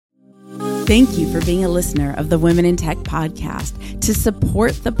Thank you for being a listener of the Women in Tech podcast. To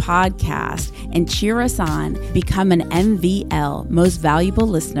support the podcast and cheer us on, become an MVL, Most Valuable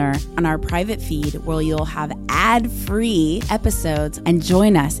Listener, on our private feed where you'll have ad-free episodes and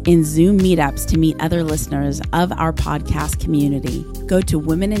join us in Zoom meetups to meet other listeners of our podcast community. Go to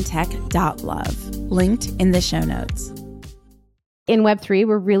womenintech.love, linked in the show notes. In Web3,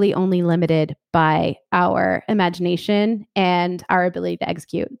 we're really only limited by our imagination and our ability to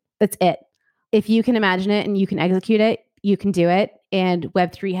execute. That's it. If you can imagine it and you can execute it, you can do it. And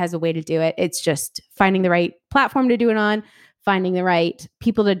Web3 has a way to do it. It's just finding the right platform to do it on, finding the right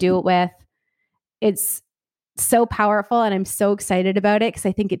people to do it with. It's so powerful, and I'm so excited about it because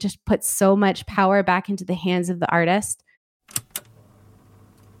I think it just puts so much power back into the hands of the artist.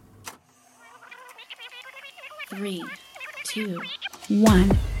 3, 2,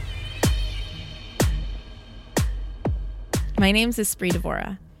 1. My name's Espree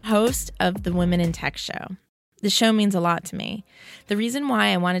Devora, host of the Women in Tech Show. The show means a lot to me. The reason why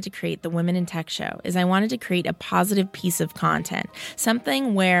I wanted to create the Women in Tech Show is I wanted to create a positive piece of content,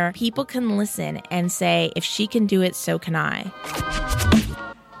 something where people can listen and say, if she can do it, so can I.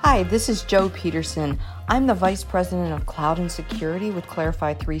 Hi, this is Jo Peterson. I'm the Vice President of Cloud and Security with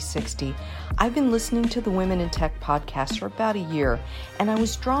Clarify 360. I've been listening to the Women in Tech podcast for about a year, and I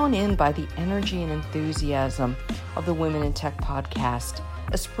was drawn in by the energy and enthusiasm of the Women in Tech podcast.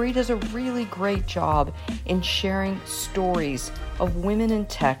 Espree does a really great job in sharing stories of women in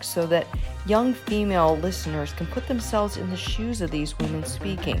tech so that young female listeners can put themselves in the shoes of these women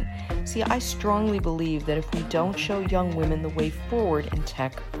speaking. See, I strongly believe that if we don't show young women the way forward in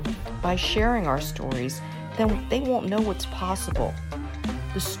tech by sharing our stories, then they won't know what's possible.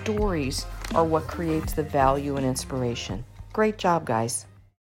 The stories are what creates the value and inspiration. Great job, guys.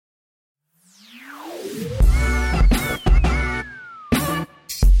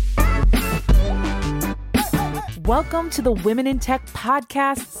 Welcome to the Women in Tech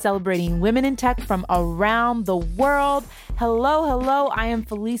podcast, celebrating women in tech from around the world. Hello. I am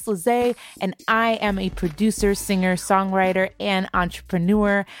Felice Lizet, and I am a producer, singer, songwriter, and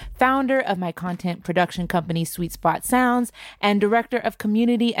entrepreneur, founder of my content production company, Sweet Spot Sounds, and director of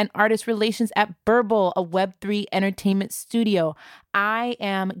community and artist relations at Burble, a Web3 entertainment studio. I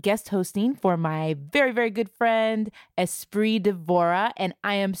am guest hosting for my very, very good friend, Espree Devora, and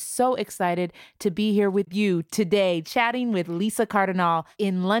I am so excited to be here with you today, chatting with Lisa Cardinal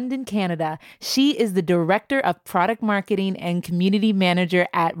in London, Canada. She is the Director of Product Marketing and Community Manager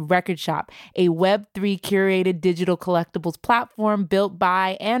at Record Shop, a Web3 curated digital collectibles platform built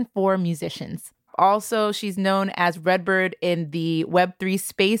by and for musicians. Also, she's known as Redbird in the Web3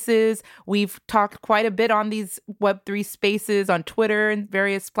 spaces. We've talked quite a bit on these Web3 spaces on Twitter and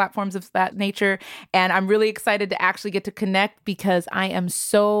various platforms of that nature. And I'm really excited to actually get to connect because I am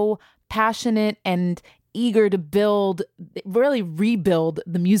so passionate and eager to really rebuild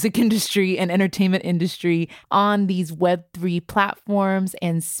the music industry and entertainment industry on these Web3 platforms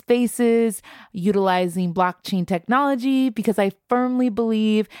and spaces, utilizing blockchain technology, because I firmly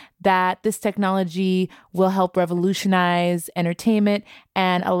believe that this technology will help revolutionize entertainment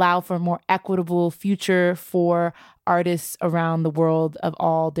and allow for a more equitable future for artists around the world of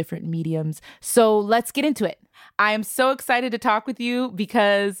all different mediums. So let's get into it. I am so excited to talk with you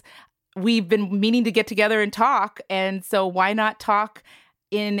because we've been meaning to get together and talk. And so why not talk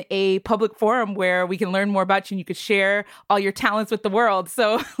in a public forum where we can learn more about you and you could share all your talents with the world.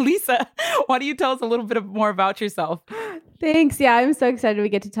 So Lisa, why don't you tell us a little bit more about yourself? Thanks. Yeah, I'm so excited we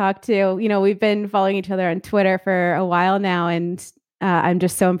get to talk too. You know, we've been following each other on Twitter for a while now, and I'm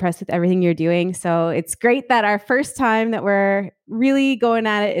just so impressed with everything you're doing. So it's great that our first time that we're really going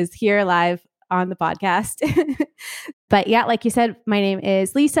at it is here live on the podcast. But yeah, like you said, my name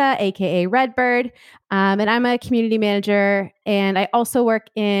is Lisa, aka Redbird, and I'm a community manager. And I also work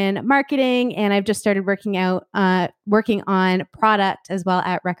in marketing, and I've just started working on product as well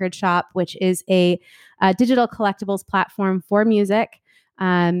at Record Shop, which is a digital collectibles platform for music.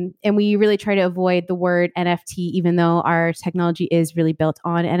 And we really try to avoid the word NFT, even though our technology is really built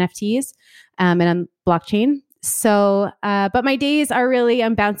on NFTs and on blockchain. So, but my days are really,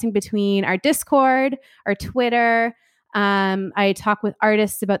 I'm bouncing between our Discord, our Twitter. I talk with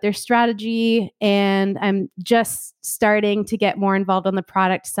artists about their strategy, and I'm just starting to get more involved on the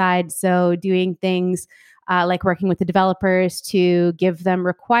product side. So doing things like working with the developers to give them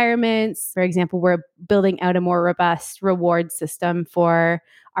requirements. For example, we're building out a more robust reward system for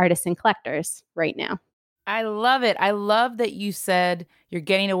artists and collectors right now. I love it. I love that you said you're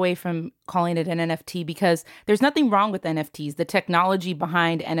getting away from calling it an NFT because there's nothing wrong with NFTs. The technology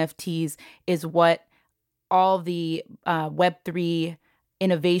behind NFTs is what all the Web3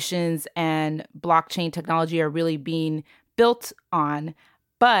 innovations and blockchain technology are really being built on.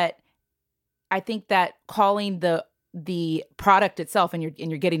 But I think that calling the product itself, and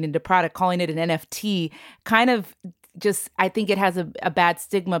you're getting into product, calling it an NFT, kind of just, I think it has a bad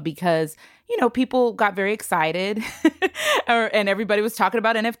stigma because, people got very excited and everybody was talking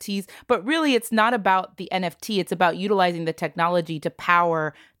about NFTs, but really it's not about the NFT. It's about utilizing the technology to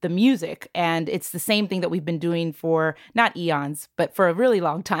power the music. And it's the same thing that we've been doing for not eons, but for a really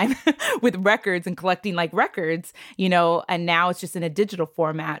long time with records and collecting like records, and now it's just in a digital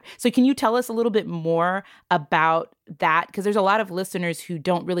format. So can you tell us a little bit more about that? Because there's a lot of listeners who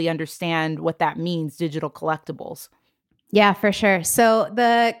don't really understand what that means, digital collectibles. Yeah, for sure. So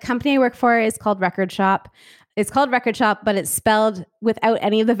the company I work for is called Record Shop. It's called Record Shop, but it's spelled without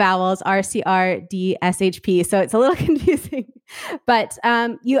any of the vowels, RCRDSHP. So it's a little confusing. But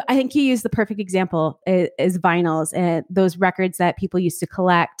I think you use the perfect example is vinyls and those records that people used to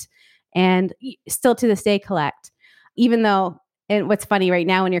collect and still to this day collect. Even though, and what's funny right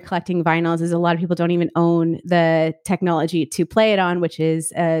now when you're collecting vinyls is a lot of people don't even own the technology to play it on, which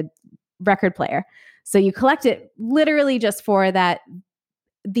is a record player. So you collect it literally just for that,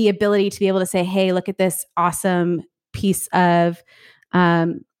 the ability to be able to say, hey, look at this awesome piece of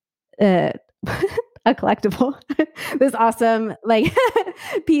a collectible, this awesome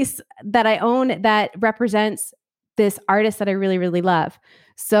piece that I own that represents this artist that I really, really love.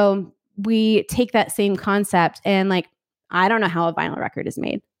 So we take that same concept and I don't know how a vinyl record is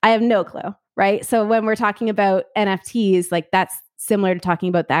made. I have no clue, right? So when we're talking about NFTs, that's similar to talking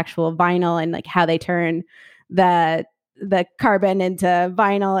about the actual vinyl and how they turn the carbon into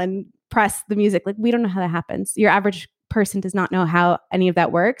vinyl and press the music. We don't know how that happens. Your average person does not know how any of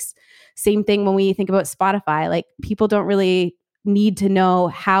that works. Same thing when we think about Spotify. People don't really need to know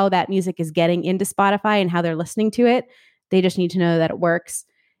how that music is getting into Spotify and how they're listening to it. They just need to know that it works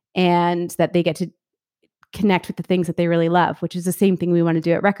and that they get to connect with the things that they really love, which is the same thing we want to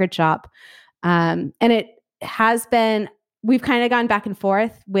do at Record Shop. And it has been, we've kind of gone back and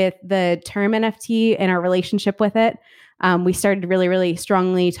forth with the term NFT and our relationship with it. We started really, really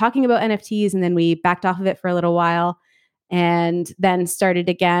strongly talking about NFTs, and then we backed off of it for a little while, and then started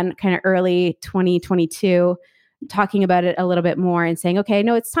again kind of early 2022, talking about it a little bit more and saying, okay,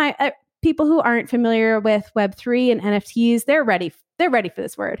 no, it's time. People who aren't familiar with Web3 and NFTs, they're ready for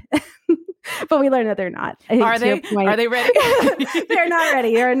this word. But we learned that they're not. Are they? Are they ready? They're not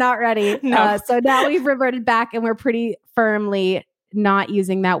ready. They're not ready. No. So now we've reverted back, and we're pretty firmly not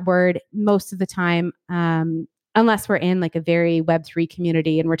using that word most of the time, unless we're in a very Web3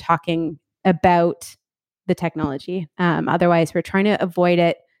 community and we're talking about the technology. Otherwise, we're trying to avoid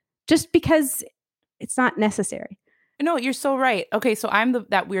it just because it's not necessary. No, you're so right. Okay, so I'm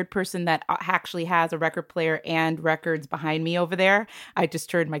that weird person that actually has a record player and records behind me over there. I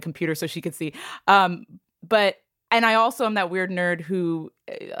just turned my computer so she could see. And I also am that weird nerd who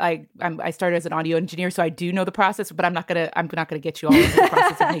I started as an audio engineer, so I do know the process. But I'm not gonna get you all into the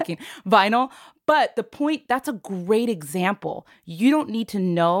process of making vinyl. But the point, that's a great example. You don't need to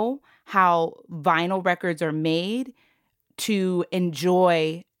know how vinyl records are made to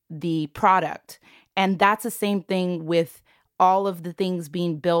enjoy the product. And that's the same thing with all of the things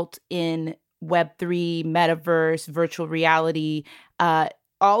being built in Web3, metaverse, virtual reality.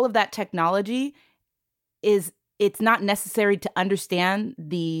 All of that technology it's not necessary to understand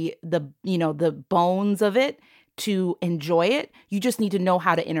the bones of it to enjoy it. You just need to know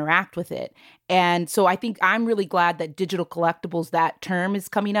how to interact with it. And so I think I'm really glad that digital collectibles, that term is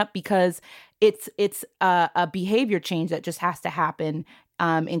coming up, because it's a behavior change that just has to happen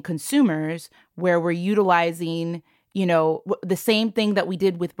in consumers, where we're utilizing, the same thing that we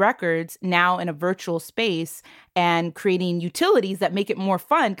did with records now in a virtual space and creating utilities that make it more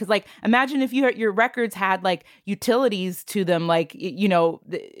fun. Because imagine if your records had utilities to them,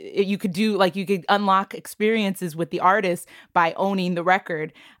 you could do you could unlock experiences with the artist by owning the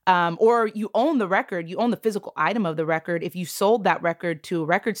record, or you own the record, you own the physical item of the record. If you sold that record to a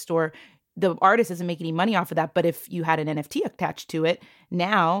record store, the artist doesn't make any money off of that. But if you had an NFT attached to it,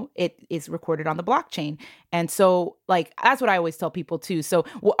 now it is recorded on the blockchain. And so that's what I always tell people too. So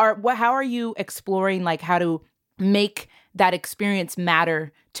how are you exploring how to make that experience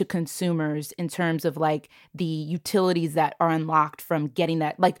matter to consumers in terms of the utilities that are unlocked from getting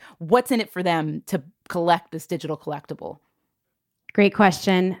that, what's in it for them to collect this digital collectible? Great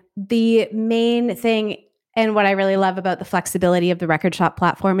question. The main thing, and what I really love about the flexibility of the Record Shop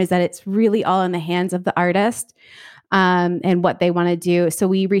platform, is that it's really all in the hands of the artist and what they want to do. So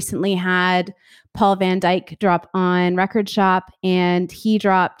we recently had Paul Van Dyk drop on Record Shop, and he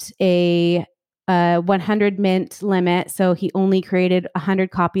dropped a a 100 mint limit. So he only created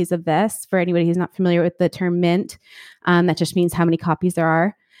 100 copies of this. For anybody who's not familiar with the term mint, that just means how many copies there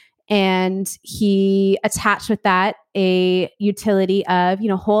are. And he attached with that a utility of,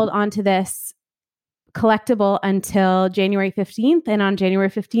 hold on to this collectible until January 15th. And on January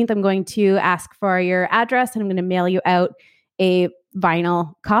 15th, I'm going to ask for your address and I'm going to mail you out a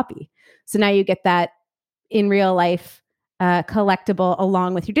vinyl copy. So now you get that in real life collectible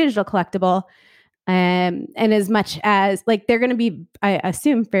along with your digital collectible. And as much as like they're going to be, I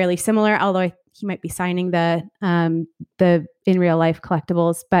assume, fairly similar, although he might be signing the in real life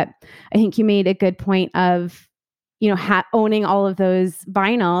collectibles. But I think you made a good point of, owning all of those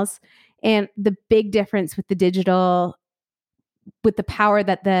vinyls. And the big difference with the digital, with the power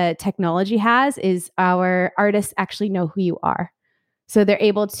that the technology has, is our artists actually know who you are. So they're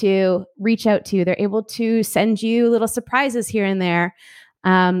able to reach out to you. They're able to send you little surprises here and there.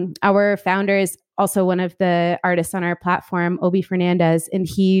 Our founder is also one of the artists on our platform, Obi Fernandez, and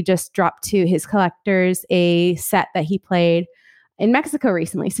he just dropped to his collectors a set that he played in Mexico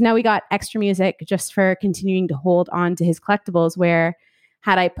recently. So now we got extra music just for continuing to hold on to his collectibles, where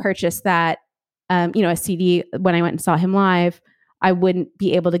had I purchased that, a CD when I went and saw him live, I wouldn't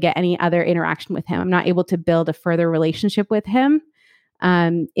be able to get any other interaction with him. I'm not able to build a further relationship with him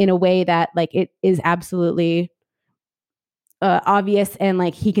in a way that like it is absolutely obvious. And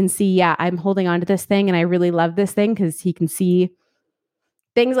like he can see, yeah, I'm holding on to this thing and I really love this thing, because he can see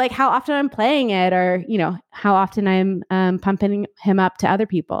things like how often I'm playing it, or, how often I'm pumping him up to other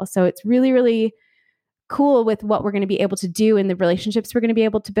people. So it's really, really cool with what we're going to be able to do and the relationships we're going to be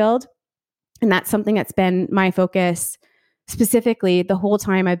able to build. And that's something that's been my focus specifically the whole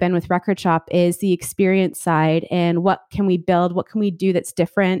time I've been with Record Shop, is the experience side and what can we build? What can we do that's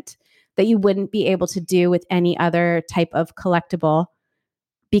different that you wouldn't be able to do with any other type of collectible,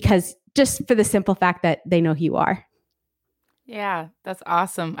 because just for the simple fact that they know who you are. Yeah, that's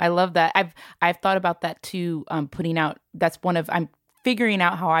awesome. I love that. I've thought about that too. I'm figuring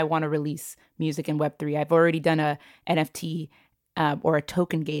out how I want to release music in Web3. I've already done a NFT or a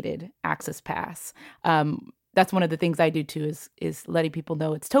token gated access pass. That's one of the things I do too, is letting people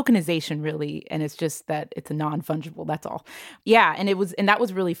know it's tokenization really, and it's just that it's a non-fungible. That's all. Yeah, and that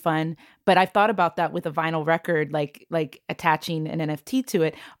was really fun. But I've thought about that with a vinyl record, like attaching an NFT to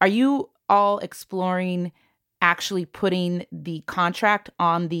it. Are you all exploring actually putting the contract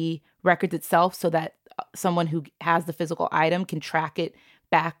on the record itself so that someone who has the physical item can track it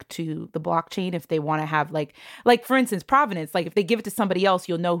back to the blockchain if they want to have like for instance, provenance, like if they give it to somebody else,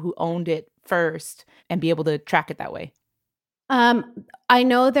 you'll know who owned it first and be able to track it that way? I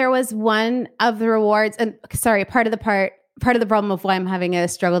know there was one of the rewards, and sorry, part of the problem of why I'm having a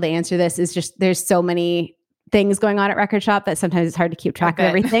struggle to answer this is just there's so many things going on at Record Shop that sometimes it's hard to keep track of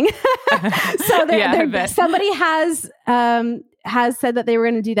everything. So somebody has said that they were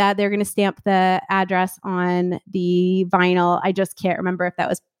going to do that. They're going to stamp the address on the vinyl. I just can't remember if that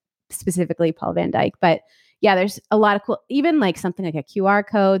was specifically Paul Van Dyk, but yeah, there's a lot of cool, even like something like a QR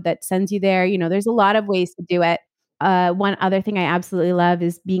code that sends you there. There's a lot of ways to do it. One other thing I absolutely love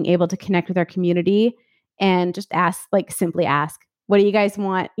is being able to connect with our community and just simply ask, what do you guys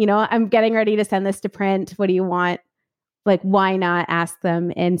want? I'm getting ready to send this to print. What do you want? Like, why not ask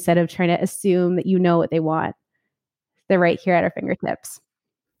them instead of trying to assume that you know what they want? They're right here at our fingertips.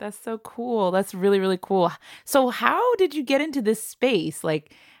 That's so cool. That's really, really cool. So how did you get into this space?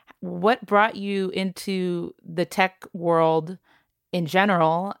 Like, what brought you into the tech world in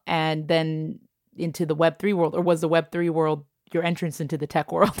general and then into the Web3 world? Or was the Web3 world your entrance into the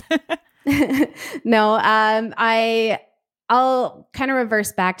tech world? No, I'll kind of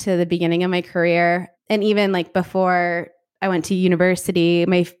reverse back to the beginning of my career. And even like before I went to university,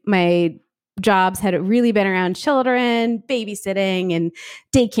 my jobs had really been around children, babysitting and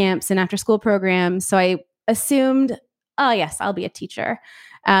day camps and after school programs. So I assumed, oh yes, I'll be a teacher.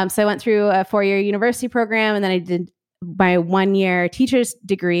 So I went through a 4-year university program, and then I did my 1-year teacher's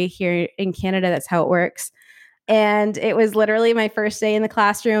degree here in Canada. That's how it works. And it was literally my first day in the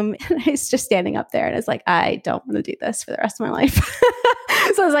classroom. And I was just standing up there and I was like, I don't want to do this for the rest of my life.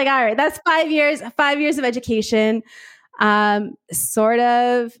 So I was like, all right, that's 5 years of education. Sort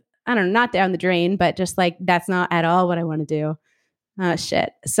of, I don't know, not down the drain, but just like, that's not at all what I want to do. Oh,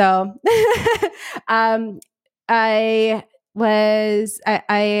 shit. So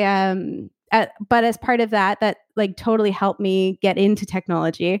but as part of that like totally helped me get into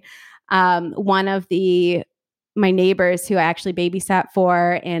technology. One of my neighbors who I actually babysat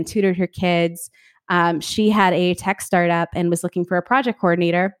for and tutored her kids, she had a tech startup and was looking for a project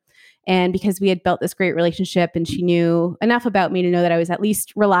coordinator. And because we had built this great relationship and she knew enough about me to know that I was at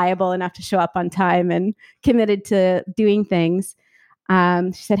least reliable enough to show up on time and committed to doing things,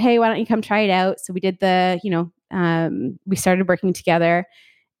 she said, hey, why don't you come try it out? So we did we started working together,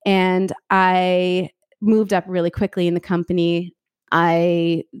 and I moved up really quickly in the company.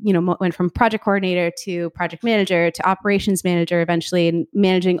 I, went from project coordinator to project manager to operations manager eventually, and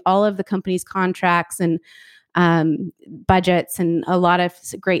managing all of the company's contracts and budgets and a lot of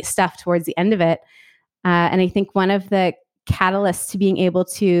great stuff towards the end of it. And I think one of the catalysts to being able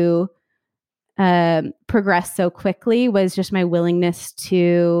to progress so quickly was just my willingness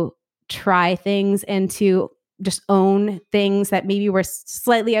to try things and to just own things that maybe were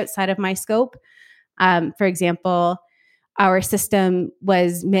slightly outside of my scope. For example, our system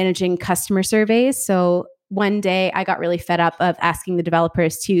was managing customer surveys. So one day I got really fed up of asking the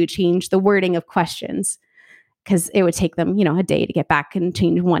developers to change the wording of questions because it would take them, a day to get back and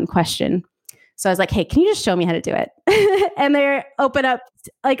change one question. So I was like, hey, can you just show me how to do it? And they open up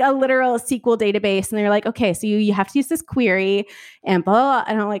like a literal SQL database and they're like, okay, so you have to use this query and blah, blah, blah.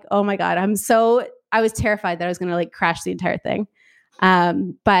 And I'm like, oh my God, I was terrified that I was going to like crash the entire thing.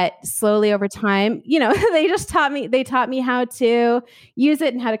 But slowly over time, they taught me how to use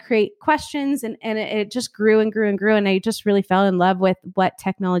it and how to create questions. And it just grew and grew and grew. And I just really fell in love with what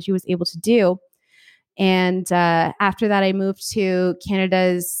technology was able to do. And after that, I moved to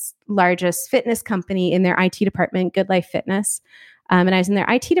Canada's largest fitness company in their IT department, Good Life Fitness. And I was in their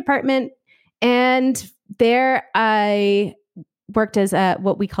IT department. And there I worked as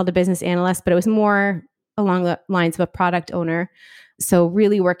what we called a business analyst, but it was more along the lines of a product owner. So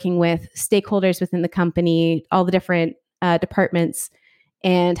really working with stakeholders within the company, all the different departments,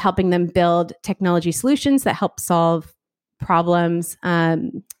 and helping them build technology solutions that help solve problems.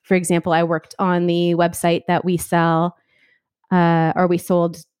 For example, I worked on the website that we sell or we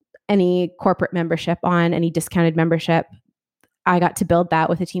sold any corporate membership on, any discounted membership. I got to build that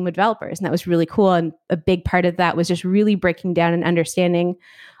with a team of developers, and that was really cool. And a big part of that was just really breaking down and understanding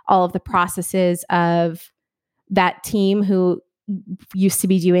all of the processes of that team who used to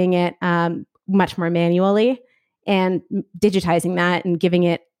be doing it much more manually, and digitizing that and giving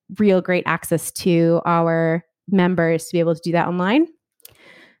it real great access to our members to be able to do that online.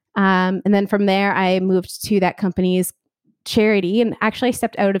 And then from there, I moved to that company's charity, and actually I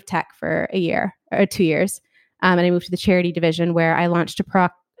stepped out of tech for a year or 2 years. And I moved to the charity division, where I launched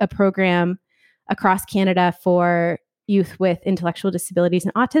a program across Canada for youth with intellectual disabilities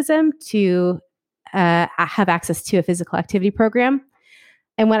and autism to have access to a physical activity program.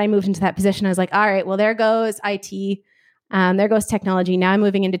 And when I moved into that position, I was like, all right, well, there goes IT, there goes technology. Now I'm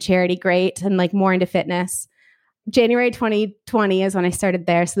moving into charity, great, and like more into fitness. January 2020 is when I started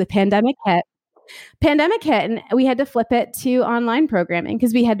there. So the pandemic hit, and we had to flip it to online programming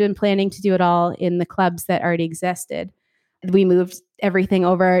because we had been planning to do it all in the clubs that already existed. We moved everything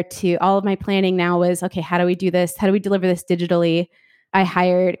over to all of my planning now was, okay, how do we do this? How do we deliver this digitally? I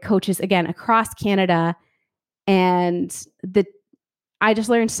hired coaches again across Canada, and I just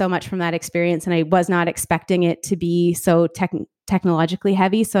learned so much from that experience, and I was not expecting it to be so technologically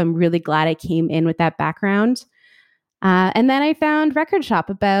heavy. So I'm really glad I came in with that background. And then I found Record Shop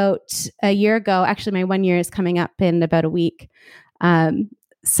about a year ago. Actually, my 1 year is coming up in about a week.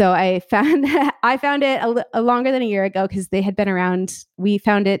 So I found it a longer than a year ago because they had been around. We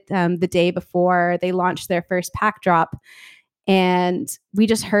found it the day before they launched their first pack drop. And we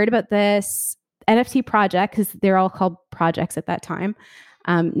just heard about this NFT project because they're all called projects at that time.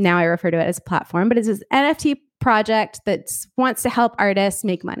 Now I refer to it as a platform, but it's this NFT project that wants to help artists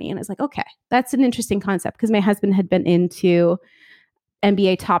make money. And I was like, okay, that's an interesting concept because my husband had been into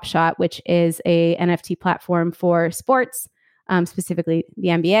NBA Top Shot, which is a NFT platform for sports, specifically the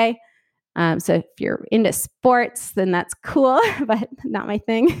NBA. So if you're into sports, then that's cool, but not my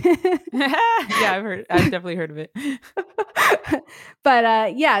thing. Yeah, I've definitely heard of it.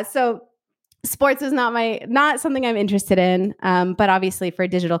 But yeah, so sports is not something I'm interested in. But obviously for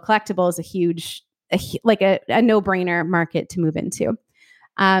digital collectibles, a no-brainer market to move into.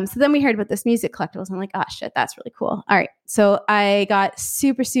 So then we heard about this music collectibles. I'm like, oh shit, that's really cool. All right. So I got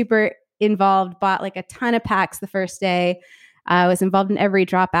super, super involved, bought like a ton of packs the first day. I was involved in every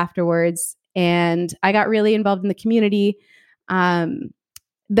drop afterwards, and I got really involved in the community.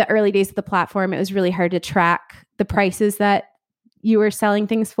 The early days of the platform, it was really hard to track the prices that you were selling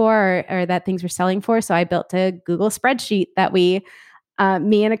things for or that things were selling for. So I built a Google spreadsheet that me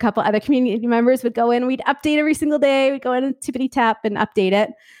and a couple other community members would go in. We'd update every single day. We'd go in and tippity tap and update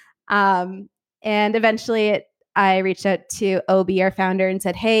it. And eventually I reached out to Obi, our founder, and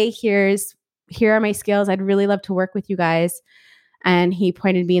said, hey, here are my skills. I'd really love to work with you guys. And he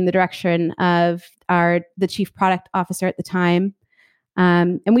pointed me in the direction of the chief product officer at the time.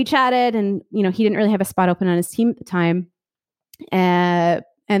 And we chatted, and, he didn't really have a spot open on his team at the time. And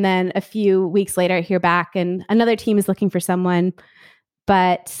then a few weeks later, I hear back, and another team is looking for someone,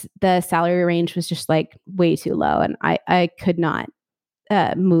 but the salary range was just like way too low. And I could not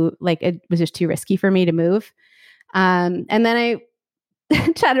move. Like, it was just too risky for me to move. And then I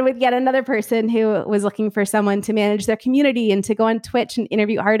chatted with yet another person who was looking for someone to manage their community and to go on Twitch and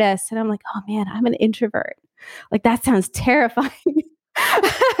interview artists. And I'm like, oh man, I'm an introvert. Like, that sounds terrifying.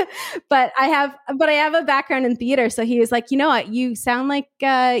 But I have a background in theater. So he was like, you know what? You sound like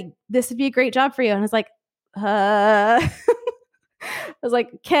this would be a great job for you. And I was like, I was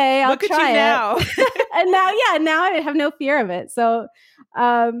like, okay, I'll try it now. And now I have no fear of it. So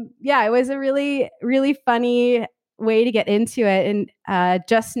it was a really, really funny way to get into it. And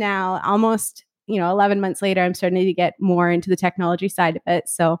just now, almost 11 months later, I'm starting to get more into the technology side of it.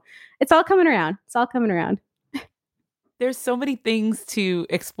 So it's all coming around. There's so many things to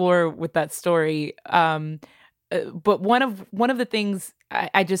explore with that story. But one of the things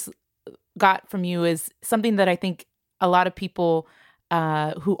I just got from you is something that I think a lot of people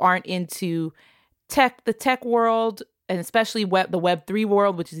who aren't into the tech world, and especially the Web3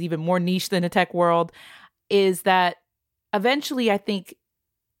 world, which is even more niche than the tech world, is that eventually, I think,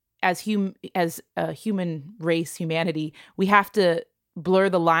 as a human race, humanity, we have to blur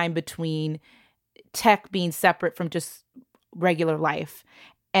the line between tech being separate from just regular life.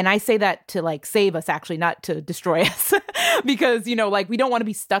 And I say that to like save us, actually, not to destroy us, because, we don't want to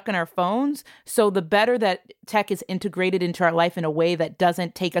be stuck in our phones. So the better that tech is integrated into our life in a way that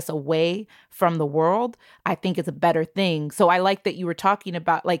doesn't take us away from the world, I think it's a better thing. So I like that you were talking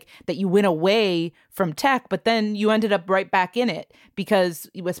about like that you went away from tech, but then you ended up right back in it, because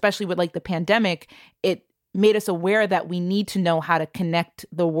especially with like the pandemic, it made us aware that we need to know how to connect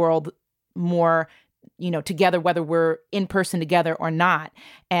the world more together, whether we're in person together or not.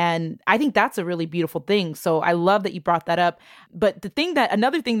 And I think that's a really beautiful thing. So I love that you brought that up. But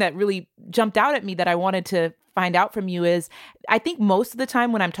another thing that really jumped out at me that I wanted to find out from you is, I think most of the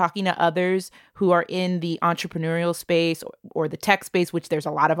time when I'm talking to others who are in the entrepreneurial space or the tech space, which there's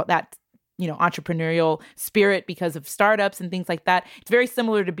a lot of that, entrepreneurial spirit because of startups and things like that. It's very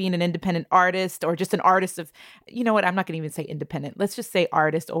similar to being an independent artist or just an artist of, I'm not going to even say independent. Let's just say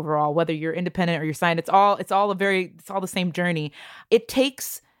artist overall, whether you're independent or you're signed. It's all the same journey. It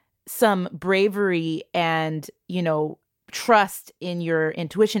takes some bravery and, trust in your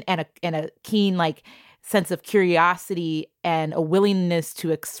intuition and a keen, like, sense of curiosity and a willingness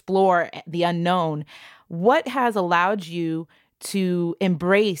to explore the unknown. What has allowed you to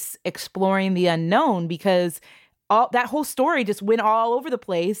embrace exploring the unknown? Because that whole story just went all over the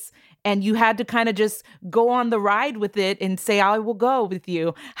place, and you had to kind of just go on the ride with it and say, I will go with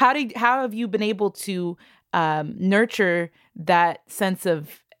you. How have you been able to nurture that sense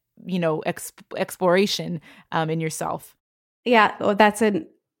of, exploration in yourself? Yeah, well, that's a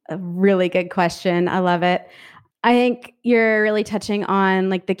really good question. I love it. I think you're really touching on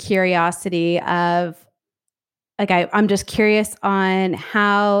like the curiosity of, like, I'm just curious on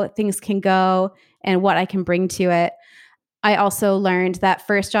how things can go and what I can bring to it. I also learned that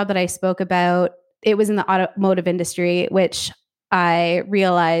first job that I spoke about, it was in the automotive industry, which I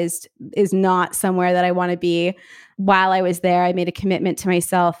realized is not somewhere that I want to be. While I was there, I made a commitment to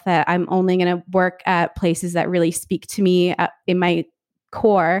myself that I'm only going to work at places that really speak to me in my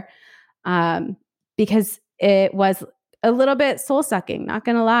core, because it was a little bit soul-sucking, not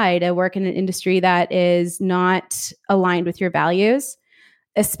going to lie, to work in an industry that is not aligned with your values,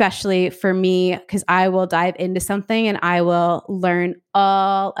 especially for me, because I will dive into something and I will learn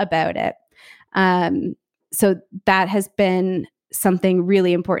all about it. So that has been something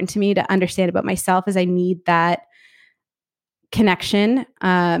really important to me to understand about myself, is I need that connection.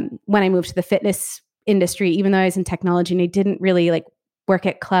 When I moved to the fitness industry, even though I was in technology and I didn't really like work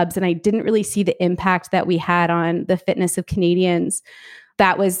at clubs and I didn't really see the impact that we had on the fitness of Canadians,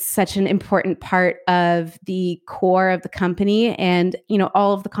 that was such an important part of the core of the company. And,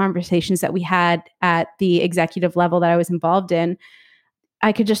 all of the conversations that we had at the executive level that I was involved in,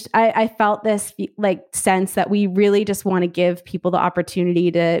 I felt this like sense that we really just want to give people the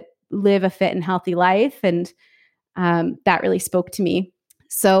opportunity to live a fit and healthy life. And that really spoke to me.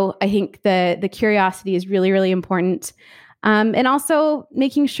 So I think the curiosity is really, really important. And also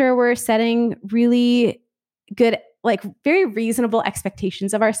making sure we're setting really good, like very reasonable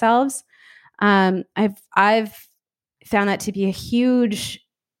expectations of ourselves. I've found that to be a huge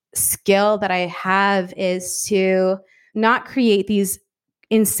skill that I have, is to not create these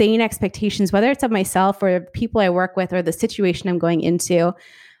insane expectations, whether it's of myself or people I work with or the situation I'm going into,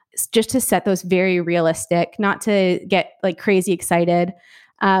 just to set those very realistic, not to get like crazy excited.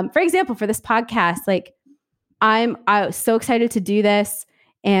 For example, for this podcast, like I was so excited to do this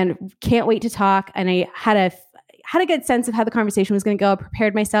and can't wait to talk. And I had a good sense of how the conversation was going to go. I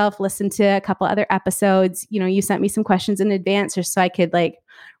prepared myself, listened to a couple other episodes. You know, you sent me some questions in advance just so I could like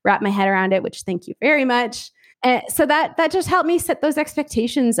wrap my head around it, which thank you very much. And so that just helped me set those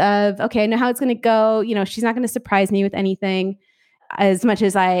expectations of, okay, I know how it's going to go. You know, she's not going to surprise me with anything. As much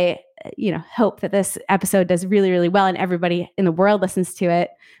as I, hope that this episode does really, really well and everybody in the world listens to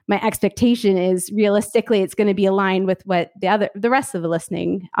it, my expectation is realistically it's going to be aligned with what the rest of the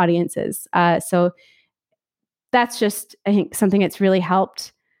listening audience is. So that's just, I think, something that's really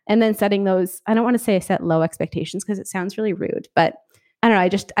helped. And then setting those, I don't want to say I set low expectations because it sounds really rude, but I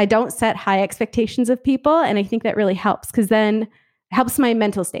don't know. I don't set high expectations of people. And I think that really helps because then it helps my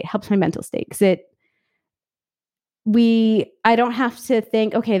mental state because I don't have to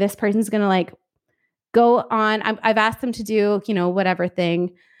think, okay, this person's going to like go on. I've asked them to do, whatever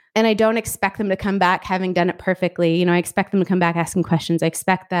thing. And I don't expect them to come back having done it perfectly. I expect them to come back asking questions. I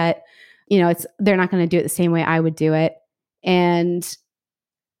expect that, they're not going to do it the same way I would do it. And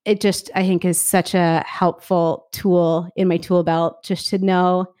it just, I think, is such a helpful tool in my tool belt just to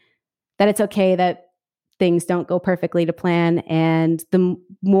know that it's okay that things don't go perfectly to plan. And the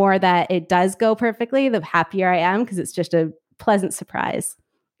more that it does go perfectly, the happier I am because it's just a pleasant surprise.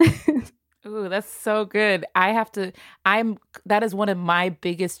 Ooh, that's so good. That is one of my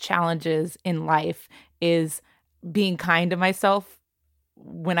biggest challenges in life is being kind to myself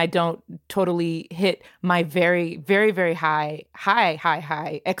when I don't totally hit my very, very, very high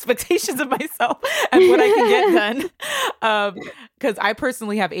expectations of myself and what I can get done. Because I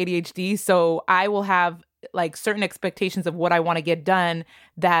personally have ADHD, so I will have like certain expectations of what I want to get done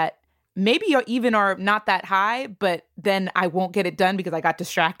that maybe even are not that high, but then I won't get it done because I got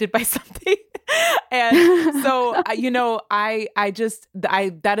distracted by something. And so, that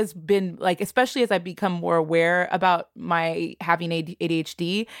has been like, especially as I become more aware about my having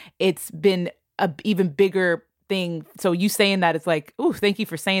ADHD, it's been a even bigger thing. So you saying that, it's like, ooh, thank you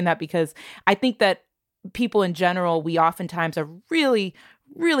for saying that, because I think that people in general, we oftentimes are really,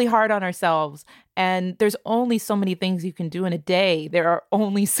 really hard on ourselves. And there's only so many things you can do in a day. There are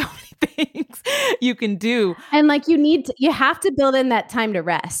only so many things you can do. And like you have to build in that time to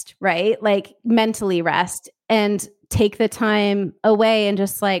rest, right? Like mentally rest and take the time away and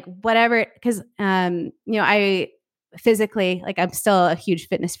just like whatever. Because, I physically, like I'm still a huge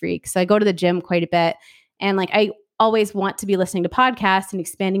fitness freak. So I go to the gym quite a bit. And like I always want to be listening to podcasts and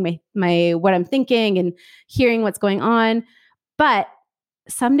expanding my what I'm thinking and hearing what's going on. But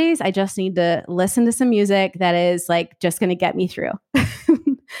some days I just need to listen to some music that is like just going to get me through.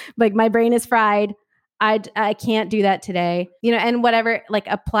 Like my brain is fried. I can't do that today, and whatever, like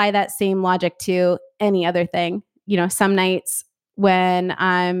apply that same logic to any other thing. Some nights when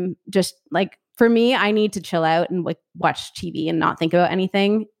I'm just like, for me, I need to chill out and like watch TV and not think about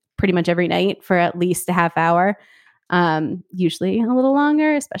anything pretty much every night for at least a half hour. Usually a little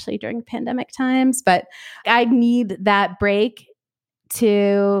longer, especially during pandemic times, but I need that break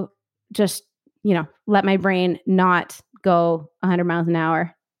to just, let my brain not go 100 miles an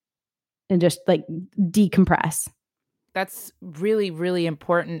hour and just like decompress. That's really, really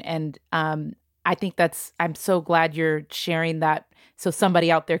important. And I think I'm so glad you're sharing that so somebody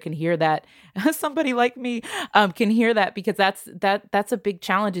out there can hear that. Somebody like me can hear that, because that's a big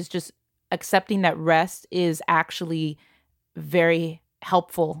challenge, is just accepting that rest is actually very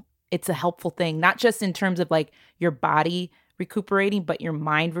helpful. It's a helpful thing, not just in terms of like your body recuperating, but your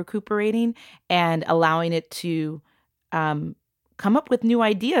mind recuperating and allowing it to come up with new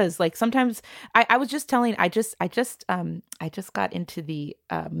ideas. Like sometimes I was just telling, I just got into the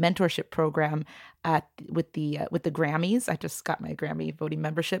mentorship program with the Grammys. I just got my Grammy voting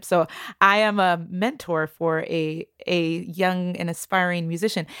membership. So I am a mentor for a young and aspiring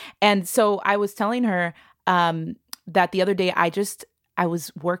musician. And so I was telling her that the other day I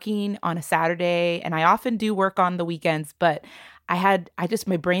was working on a Saturday, and I often do work on the weekends, but my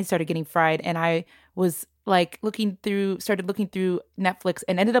brain started getting fried, and I was like started looking through Netflix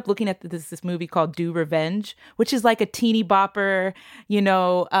and ended up looking at this movie called Do Revenge, which is like a teeny bopper,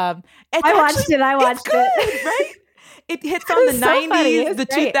 I watched it, right? It hits on the 90s, the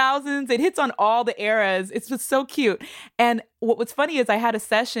 2000s. It hits on all the eras. It's just so cute. And what's funny is I had a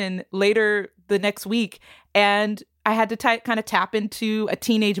session later the next week, and I had to kind of tap into a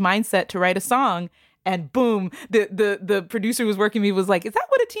teenage mindset to write a song. and boom, the producer who was working with me was like, is that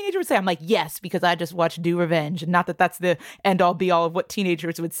what a teenager would say? I'm like, yes, because I just watched Do Revenge. Not that that's the end all be all of what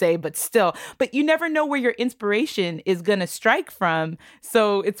teenagers would say, but still. But you never know where your inspiration is going to strike from.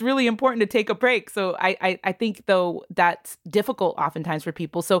 So it's really important to take a break. So I think, though, that's difficult oftentimes for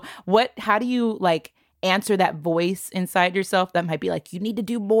people. So how do you like answer that voice inside yourself that might be like, you need to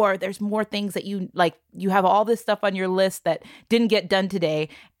do more. There's more things that you like, you have all this stuff on your list that didn't get done today.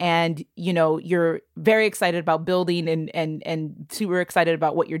 And, you know, you're very excited about building and super excited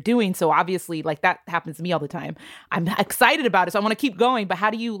about what you're doing. So obviously like that happens to me all the time. I'm excited about it. So I want to keep going. But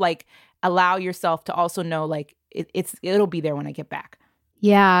how do you like allow yourself to also know like it'll be there when I get back?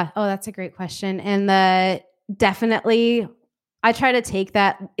 Yeah. Oh, that's a great question. And definitely I try to take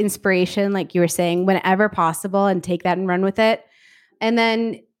that inspiration, like you were saying, whenever possible and take that and run with it. And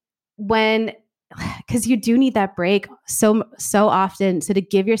then because you do need that break so often. So to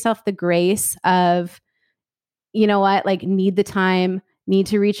give yourself the grace of, you know what, like need the time, need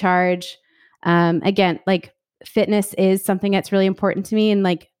to recharge. Again, like fitness is something that's really important to me. And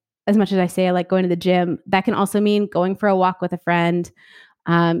like, as much as I say I like going to the gym, that can also mean going for a walk with a friend.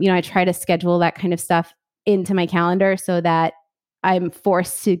 I try to schedule that kind of stuff into my calendar so that I'm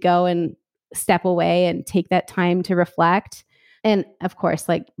forced to go and step away and take that time to reflect. And of course,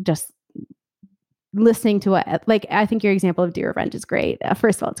 like just listening to I think your example of Do Revenge is great.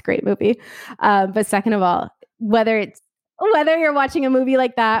 First of all, it's a great movie. But second of all, whether you're watching a movie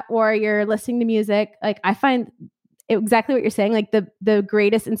like that or you're listening to music, like I find exactly what you're saying, like the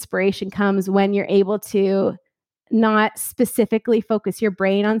greatest inspiration comes when you're able to not specifically focus your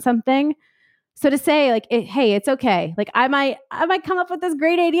brain on something. So to say like, hey, it's okay. Like I might come up with this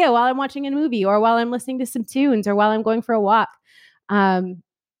great idea while I'm watching a movie or while I'm listening to some tunes or while I'm going for a walk.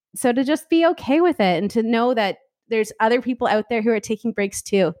 So to just be okay with it and to know that there's other people out there who are taking breaks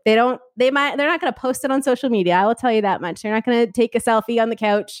too. They're not going to post it on social media. I will tell you that much. They're not going to take a selfie on the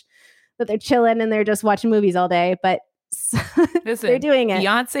couch that they're chilling and they're just watching movies all day, but listen, they're doing it.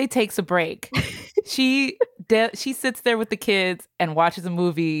 Beyonce takes a break. She sits there with the kids and watches a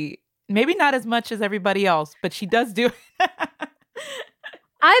movie. Maybe not as much as everybody else, but she does do it.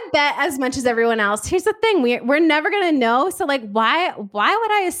 I bet as much as everyone else. Here's the thing. We're never going to know. So like, why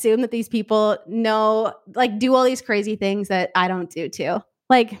would I assume that these people know, like do all these crazy things that I don't do too?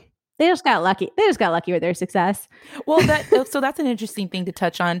 Like they just got lucky. They just got lucky with their success. Well, so that's an interesting thing to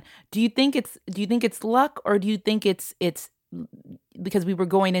touch on. Do you think it's luck, or do you think it's because we were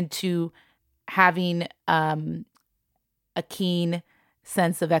going into having a keen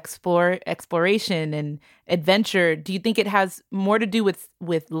sense of exploration and adventure? Do you think it has more to do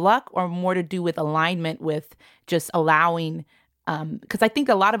with luck or more to do with alignment with just allowing? Because I think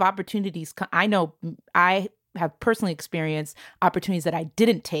a lot of opportunities, I know I have personally experienced opportunities that I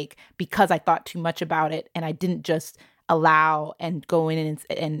didn't take because I thought too much about it and I didn't just allow and go in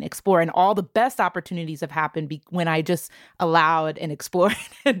and explore. And all the best opportunities have happened when I just allowed and explored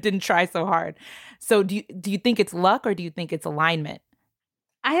and didn't try so hard. So do you think it's luck or do you think it's alignment?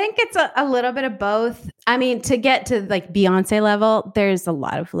 I think it's a little bit of both. I mean, to get to like Beyonce level, there's a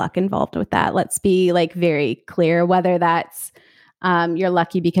lot of luck involved with that. Let's be like very clear, whether that's you're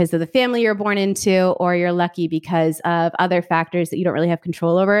lucky because of the family you're born into, or you're lucky because of other factors that you don't really have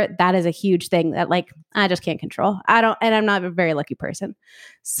control over. That is a huge thing that like, I just can't control. And I'm not a very lucky person.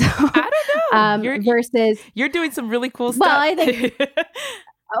 So I don't know. You're doing some really cool stuff. Well, I think,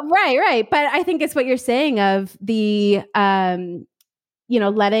 right. But I think it's what you're saying of the,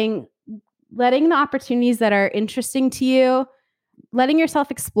 letting the opportunities that are interesting to you, letting yourself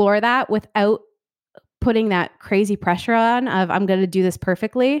explore that without putting that crazy pressure on of I'm going to do this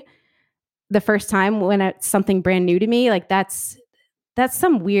perfectly the first time when it's something brand new to me. Like that's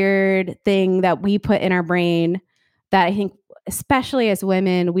some weird thing that we put in our brain that I think, especially as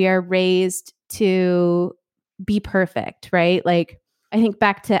women, we are raised to be perfect, right? Like I think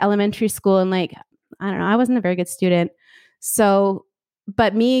back to elementary school and like, I don't know, I wasn't a very good student. So,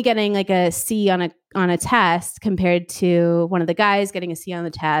 but me getting like a C on a test compared to one of the guys getting a C on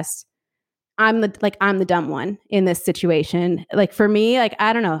the test, I'm the dumb one in this situation. Like for me, like,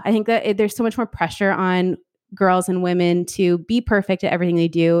 I don't know. I think that there's so much more pressure on girls and women to be perfect at everything they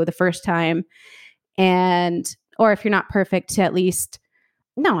do the first time. Or if you're not perfect, to at least,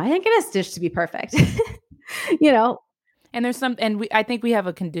 no, I think it is just to be perfect, And I think we have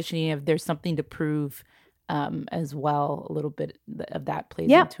a conditioning of there's something to prove as well. A little bit of that plays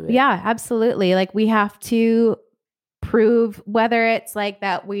into it. Yeah, absolutely. Like we have to prove whether it's like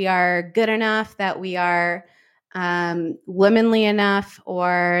that we are good enough, that we are womanly enough,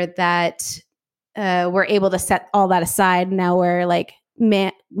 or that we're able to set all that aside. Now we're like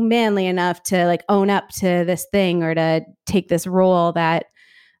manly enough to like own up to this thing or to take this role that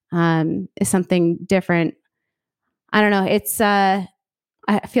is something different. I don't know. It's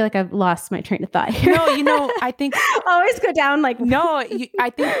I feel like I've lost my train of thought here. No, I think I always go down like I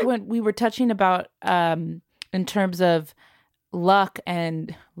think when we were touching about in terms of luck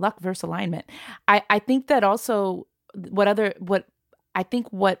versus alignment, I think that also what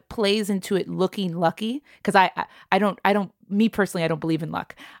plays into it looking lucky, because I don't me personally, I don't believe in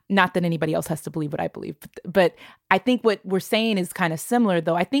luck. Not that anybody else has to believe what I believe, but I think what we're saying is kind of similar,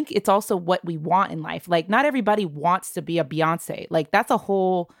 though. I think it's also what we want in life. Like, not everybody wants to be a Beyonce. Like, that's a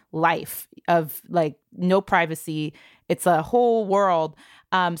whole life of like no privacy. It's a whole world.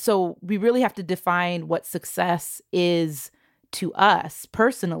 So we really have to define what success is to us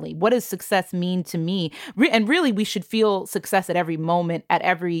personally. What does success mean to me? And really, we should feel success at every moment, at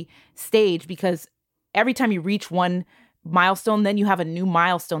every stage, because every time you reach one milestone, then you have a new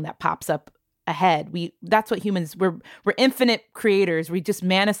milestone that pops up ahead. That's what humans, we're infinite creators. We're just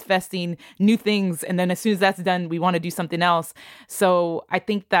manifesting new things. And then as soon as that's done, we want to do something else. So I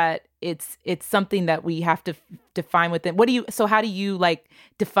think that it's something that we have to define within. How do you like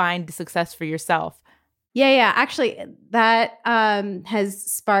define the success for yourself? Yeah. Actually, that has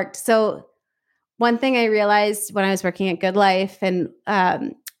sparked. So one thing I realized when I was working at Good Life, and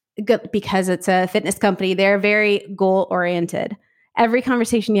because it's a fitness company, they're very goal oriented. Every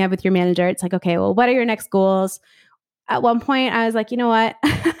conversation you have with your manager, it's like, okay, well, what are your next goals? At one point, I was like, you know what?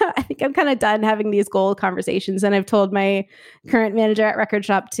 I think I'm kind of done having these goal conversations. And I've told my current manager at Record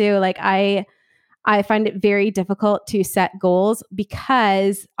Shop too, like I find it very difficult to set goals,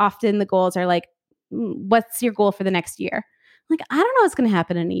 because often the goals are like, what's your goal for the next year? I'm like, I don't know what's going to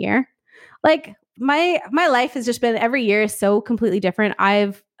happen in a year. Like my life has just been, every year is so completely different.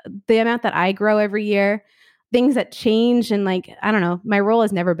 The amount that I grow every year, things that change, and like, I don't know, my role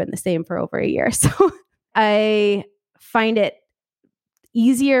has never been the same for over a year. So I find it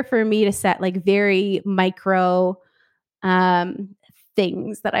easier for me to set like very micro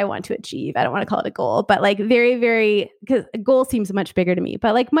things that I want to achieve. I don't want to call it a goal, but like very, very, because a goal seems much bigger to me,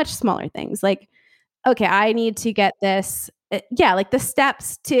 but like much smaller things. Like, okay, I need to get this. Like the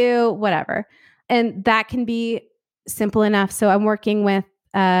steps to whatever. And that can be simple enough. So I'm working with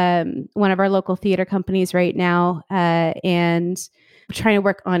one of our local theater companies right now, and we're trying to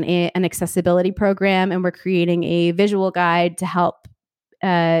work on an accessibility program, and we're creating a visual guide to help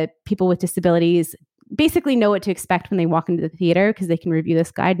people with disabilities basically know what to expect when they walk into the theater, because they can review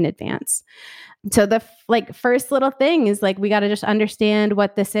this guide in advance. So the first little thing is like, we got to just understand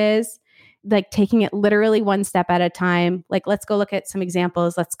what this is, like taking it literally one step at a time. Like, let's go look at some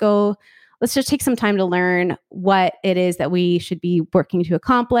examples. Let's just take some time to learn what it is that we should be working to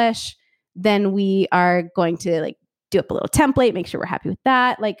accomplish. Then we are going to like do up a little template, make sure we're happy with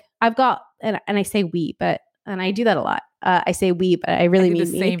that. Like I've got, and I say we, and I do that a lot. I say we, but I really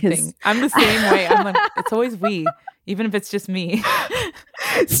mean the same thing. I'm the same way. I'm like, it's always we, even if it's just me.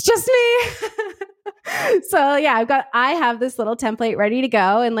 It's just me. So yeah, I have this little template ready to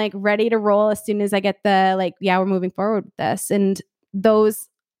go and like ready to roll as soon as I get the like, yeah, we're moving forward with this. And those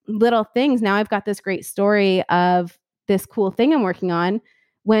little things, now I've got this great story of this cool thing I'm working on,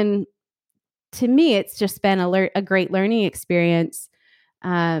 when to me, it's just been a great learning experience.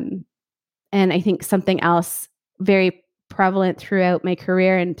 And I think something else very prevalent throughout my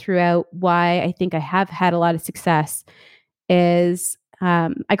career and throughout why I think I have had a lot of success is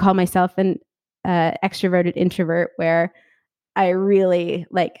I call myself an extroverted introvert, where I really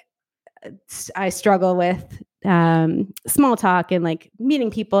I struggle with small talk and like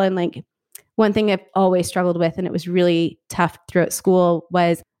meeting people. And like one thing I've always struggled with, and it was really tough throughout school,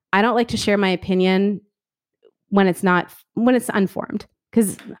 was I don't like to share my opinion when it's unformed.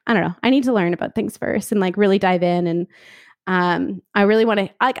 Because I don't know, I need to learn about things first and like really dive in. And I really want to,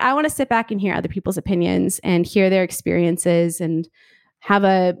 I want to sit back and hear other people's opinions and hear their experiences and have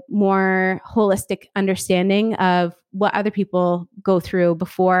a more holistic understanding of what other people go through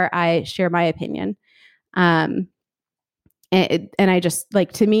before I share my opinion. And I just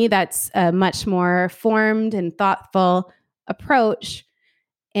like, to me, that's a much more formed and thoughtful approach.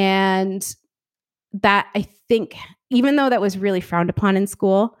 And that, I think, even though that was really frowned upon in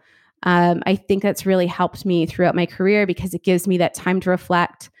school, I think that's really helped me throughout my career, because it gives me that time to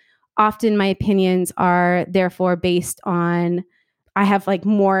reflect. Often my opinions are therefore based on, I have like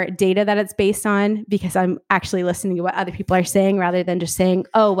more data that it's based on, because I'm actually listening to what other people are saying, rather than just saying,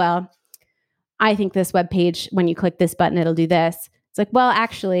 oh, well, I think this webpage, when you click this button, it'll do this. It's like, well,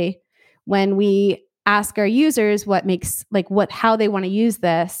 actually, when we ask our users how they want to use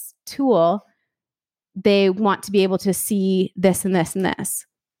this tool, they want to be able to see this and this and this.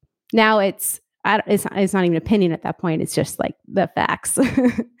 Now it's not even opinion at that point. It's just like the facts.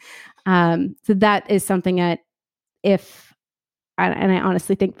 So that is something that and I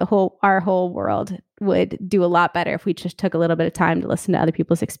honestly think our whole world would do a lot better if we just took a little bit of time to listen to other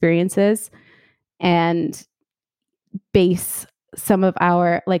people's experiences and base some of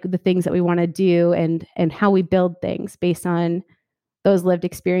our, like, the things that we want to do and how we build things based on those lived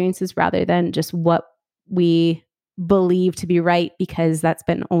experiences rather than just what we believe to be right, because that's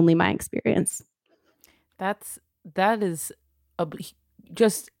been only my experience. That is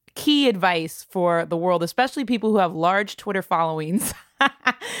just key advice for the world, especially people who have large Twitter followings.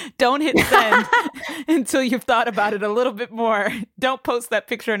 Don't hit send until you've thought about it a little bit more. Don't post that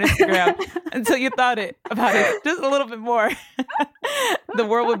picture on Instagram until you thought about it just a little bit more. The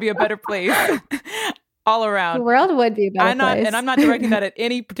world would be a better place all around. The world would be a better place. And I'm not directing that at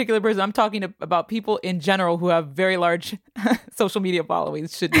any particular person. I'm talking about people in general who have very large social media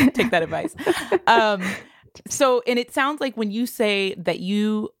followings should take that advice. So, and it sounds like when you say that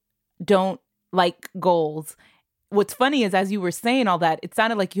you don't like goals, what's funny is as you were saying all that, it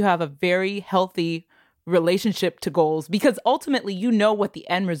sounded like you have a very healthy relationship to goals, because ultimately you know what the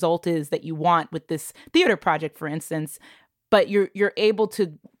end result is that you want with this theater project, for instance, but you're able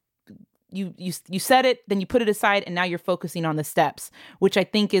to, you set it, then you put it aside, and now you're focusing on the steps, which I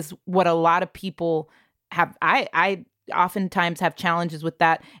think is what a lot of people have. I oftentimes have challenges with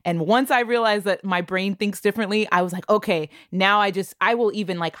that. And once I realized that my brain thinks differently, I was like, okay, now I will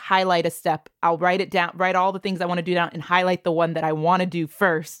even like highlight a step. I'll write it down, write all the things I want to do down and highlight the one that I want to do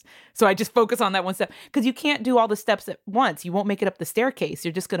first. So I just focus on that one step, because you can't do all the steps at once. You won't make it up the staircase.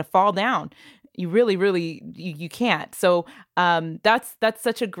 You're just going to fall down. You really, you can't. So that's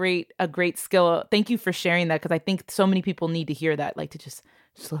such a great skill. Thank you for sharing that, because I think so many people need to hear that, like to just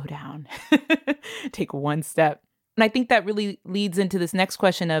slow down, take one step. And I think that really leads into this next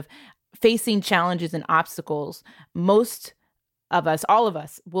question of facing challenges and obstacles. Most of us, all of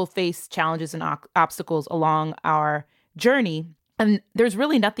us, will face challenges and obstacles along our journey. And there's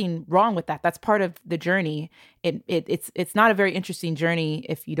really nothing wrong with that. That's part of the journey. It's not a very interesting journey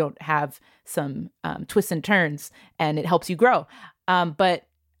if you don't have some twists and turns, and it helps you grow. But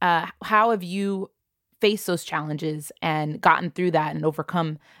how have you faced those challenges and gotten through that and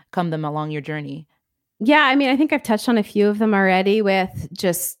overcome them along your journey? Yeah, I mean, I think I've touched on a few of them already with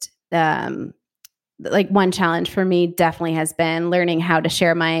just like one challenge for me definitely has been learning how to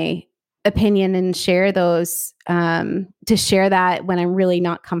share my opinion and share those, to share that when I'm really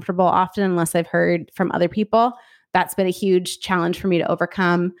not comfortable often, unless I've heard from other people. That's been a huge challenge for me to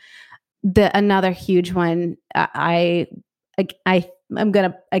overcome. Another huge one, I'm going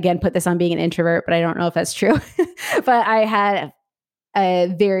to, again, put this on being an introvert, but I don't know if that's true. But I had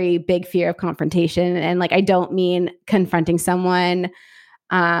a very big fear of confrontation. And like, I don't mean confronting someone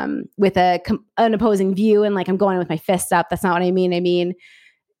with an opposing view and like I'm going with my fists up. That's not what I mean. I mean,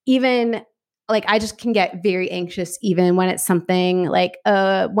 even like I just can get very anxious even when it's something like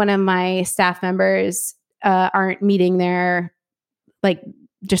one of my staff members aren't meeting their like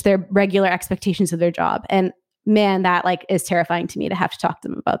just their regular expectations of their job. And man, that like is terrifying to me to have to talk to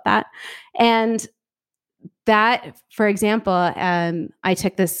them about that. And that, for example, I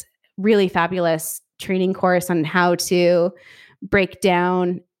took this really fabulous training course on how to break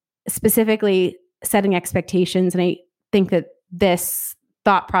down specifically setting expectations. And I think that this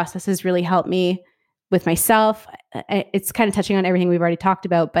thought process has really helped me with myself. It's kind of touching on everything we've already talked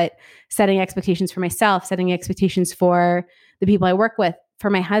about, but setting expectations for myself, setting expectations for the people I work with, for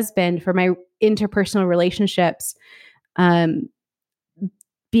my husband, for my interpersonal relationships,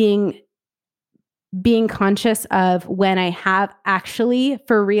 being conscious of when I have actually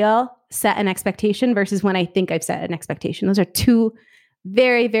for real set an expectation versus when I think I've set an expectation. Those are two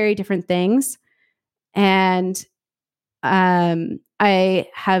very, very different things. And I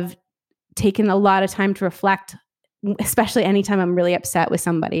have taken a lot of time to reflect, especially anytime I'm really upset with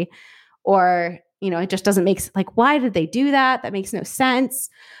somebody or, it just doesn't make like, why did they do that? That makes no sense.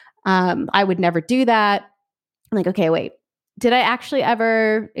 I would never do that. I'm like, okay, wait, did I actually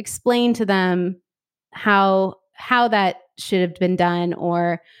ever explain to them how that should have been done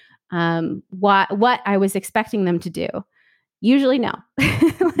or what I was expecting them to do? Usually no.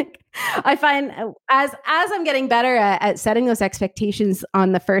 Like, I find as I'm getting better at setting those expectations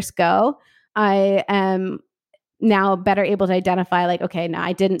on the first go, I am now better able to identify like, okay, no,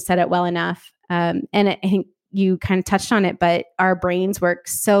 I didn't set it well enough. I think you kind of touched on it, but our brains work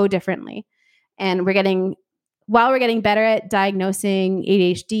so differently. And while we're getting better at diagnosing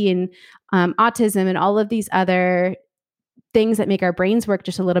ADHD and autism and all of these other things that make our brains work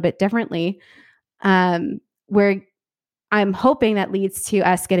just a little bit differently, where I'm hoping that leads to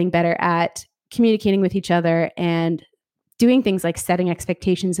us getting better at communicating with each other and doing things like setting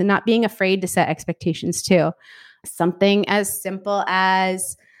expectations and not being afraid to set expectations too. Something as simple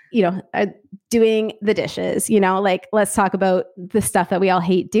as, doing the dishes, like let's talk about the stuff that we all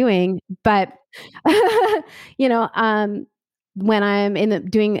hate doing. But, when I'm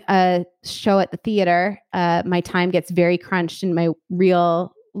doing a show at the theater, my time gets very crunched in my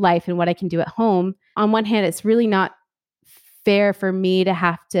real life and what I can do at home. On one hand, it's really not fair for me to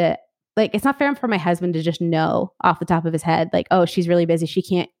have to, it's not fair for my husband to just know off the top of his head, like, oh, she's really busy. She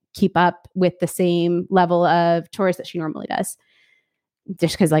can't keep up with the same level of chores that she normally does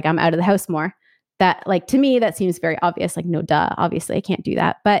just because I'm out of the house more. That to me, that seems very obvious. No, duh, obviously I can't do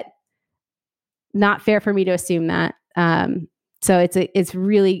that, but not fair for me to assume that. So it's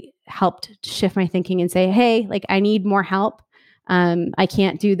really helped shift my thinking and say, hey, I need more help. I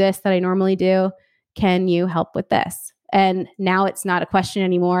can't do this that I normally do. Can you help with this? And now it's not a question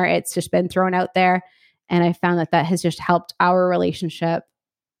anymore. It's just been thrown out there. And I found that has just helped our relationship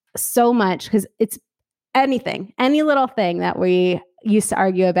so much because it's any little thing that we used to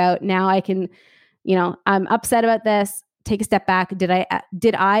argue about. Now I can, I'm upset about this. Take a step back. Did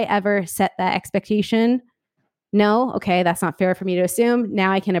I ever set that expectation? No. Okay. That's not fair for me to assume.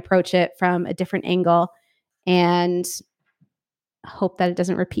 Now I can approach it from a different angle and hope that it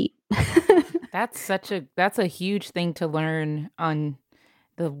doesn't repeat. That's a huge thing to learn on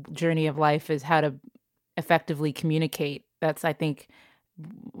the journey of life, is how to effectively communicate. That's, I think,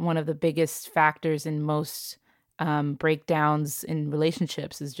 one of the biggest factors in most breakdowns in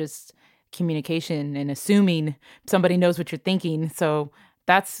relationships is just communication and assuming somebody knows what you're thinking. So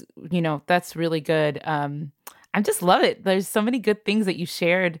that's really good. I just love it. There's so many good things that you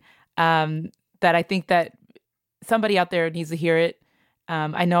shared that I think that somebody out there needs to hear it.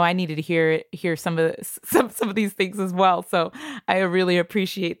 I know I needed to hear some of these things as well. So I really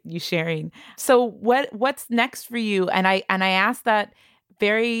appreciate you sharing. So what's next for you? And I asked that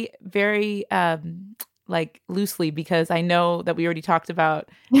very, very loosely because I know that we already talked about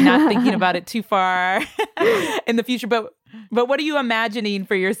not thinking about it too far in the future. But what are you imagining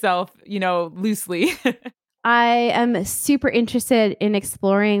for yourself? Loosely. I am super interested in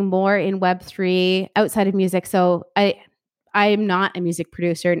exploring more in Web3 outside of music. So I am not a music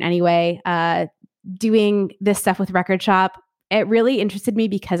producer in any way. Doing this stuff with Record Shop, it really interested me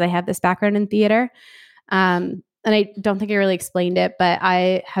because I have this background in theater. And I don't think I really explained it, but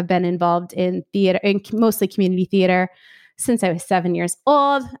I have been involved in theater, in mostly community theater, since I was 7 years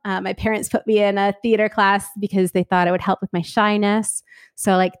old. My parents put me in a theater class because they thought it would help with my shyness.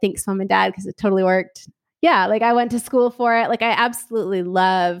 So thanks, Mom and Dad, because it totally worked. Yeah, I went to school for it. I absolutely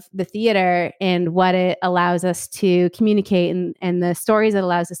love the theater and what it allows us to communicate and the stories it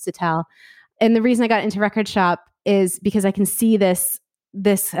allows us to tell. And the reason I got into Record Shop is because I can see this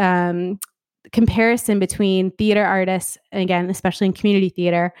comparison between theater artists, and again, especially in community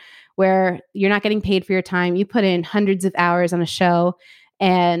theater, where you're not getting paid for your time. You put in hundreds of hours on a show,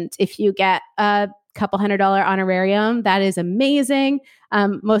 and if you get a couple $100 honorarium, that is amazing.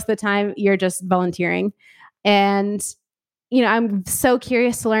 Most of the time, you're just volunteering. And, I'm so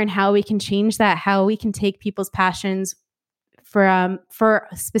curious to learn how we can change that, how we can take people's passions for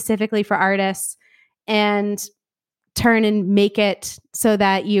specifically for artists and turn and make it so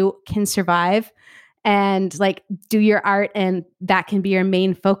that you can survive and do your art, and that can be your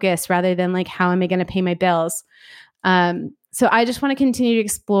main focus rather than how am I going to pay my bills. So I just want to continue to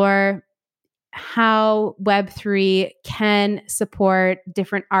explore how Web3 can support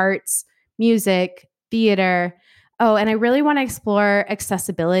different arts, music, theater. Oh, and I really want to explore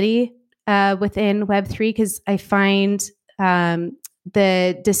accessibility within Web3 because I find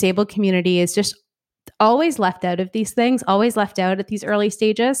the disabled community is just always left out of these things, always left out at these early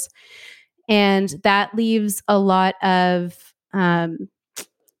stages. And that leaves a lot of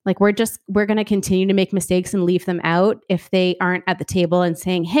we're going to continue to make mistakes and leave them out if they aren't at the table and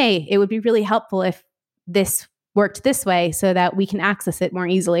saying, hey, it would be really helpful if this worked this way so that we can access it more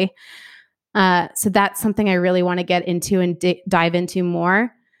easily. So that's something I really want to get into and dive into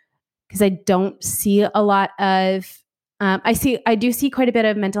more because I don't see a lot of, I do see quite a bit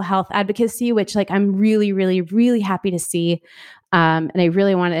of mental health advocacy, which I'm really, really, really happy to see. And I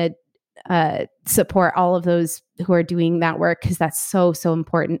really want to support all of those who are doing that work because that's so, so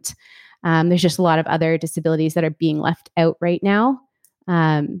important. There's just a lot of other disabilities that are being left out right now. So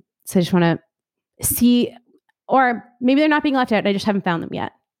I just want to see, or maybe they're not being left out and I just haven't found them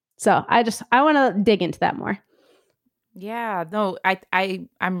yet. So I want to dig into that more. Yeah, no, I'm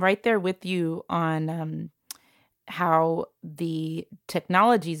right there with you on how the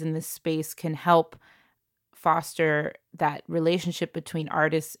technologies in this space can help foster that relationship between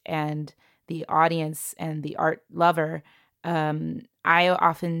artists and the audience and the art lover. I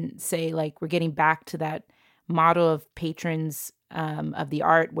often say, like, we're getting back to that model of patrons of the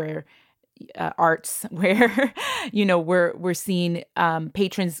art, where arts, where we're seeing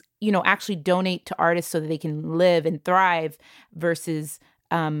patrons actually donate to artists so that they can live and thrive, versus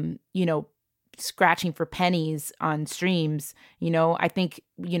scratching for pennies on streams. I think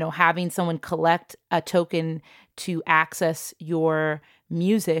having someone collect a token to access your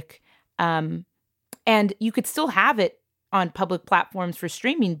music, and you could still have it on public platforms for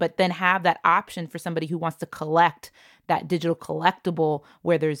streaming, but then have that option for somebody who wants to collect that digital collectible,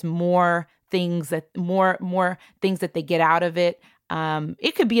 where there's more things that they get out of it.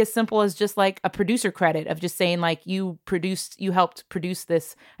 It could be as simple as just like a producer credit of just saying, like, you helped produce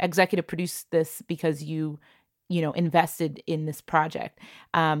this, executive produce this because you invested in this project.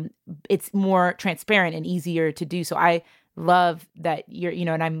 It's more transparent and easier to do. So I love that you're,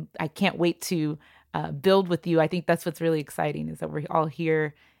 and I can't wait to build with you. I think that's what's really exciting, is that we're all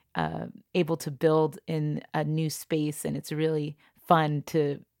here able to build in a new space, and it's really fun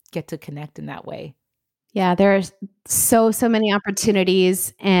to get to connect in that way. Yeah, there's so many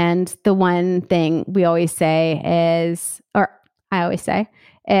opportunities. And the one thing we always say is, or I always say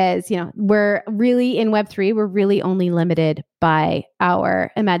is, we're really in Web3, we're really only limited by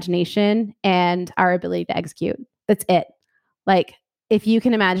our imagination and our ability to execute. That's it. Like, if you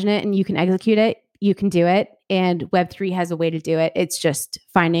can imagine it and you can execute it, you can do it. And Web3 has a way to do it. It's just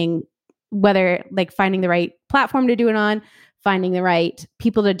finding the right platform to do it on, finding the right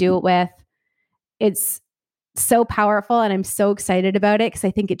people to do it with. It's so powerful, and I'm so excited about it, because I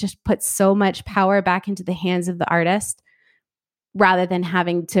think it just puts so much power back into the hands of the artist, rather than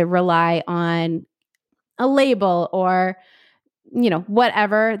having to rely on a label or,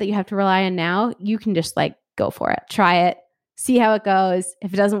 whatever that you have to rely on now. You can just go for it, try it, see how it goes.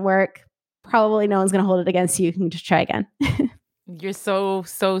 If it doesn't work, probably no one's going to hold it against you. You can just try again. You're so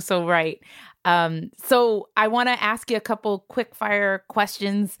right. So I want to ask you a couple quick fire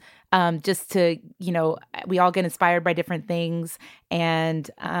questions, just to, we all get inspired by different things. And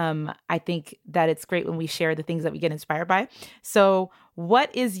I think that it's great when we share the things that we get inspired by. So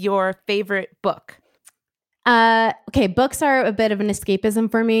what is your favorite book? Okay, books are a bit of an escapism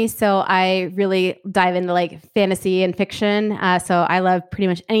for me. So I really dive into fantasy and fiction. So I love pretty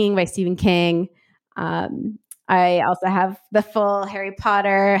much anything by Stephen King. I also have the full Harry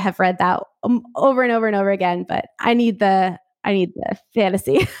Potter, have read that over and over and over again, but I need the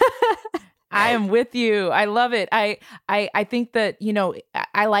fantasy. I am with you. I love it. I think that,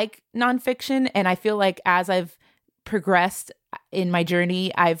 I like nonfiction, and I feel like as I've progressed in my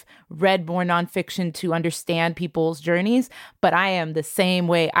journey, I've read more nonfiction to understand people's journeys, but I am the same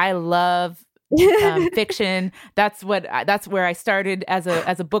way. I love fiction. That's where I started as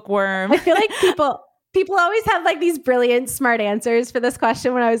a bookworm. I feel like people always have these brilliant, smart answers for this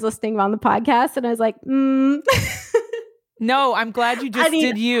question when I was listening on the podcast, and I was like, No, I'm glad you just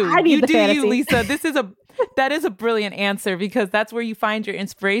did you. You do fantasy. You, Lisa. That is a brilliant answer, because that's where you find your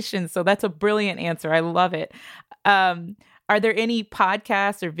inspiration. So that's a brilliant answer. I love it. Are there any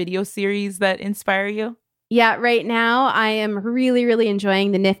podcasts or video series that inspire you? Yeah, right now I am really, really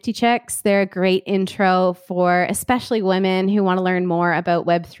enjoying the Nifty Chicks. They're a great intro for especially women who want to learn more about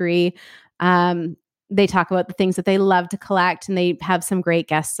Web3. They talk about the things that they love to collect, and they have some great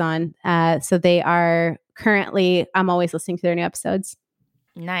guests on. So they are currently, I'm always listening to their new episodes.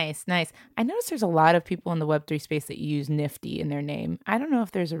 Nice. I notice there's a lot of people in the Web3 space that use Nifty in their name. I don't know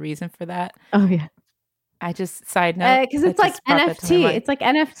if there's a reason for that. Oh, yeah. I just, side note. Because it's like NFT. It's like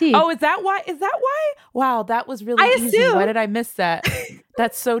NFT. Oh, is that why? Wow, that was really easy. Why did I miss that?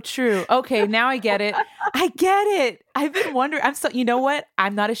 That's so true. Okay, now I get it. I've been wondering. You know what?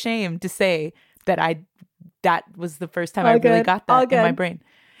 I'm not ashamed to say that was the first time I really got that in my brain.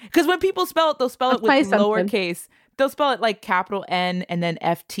 Because when people spell it, they'll spell it with lowercase. They'll spell it like capital N and then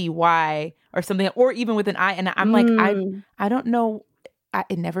FTY or something, or even with an I. And I'm like, I don't know.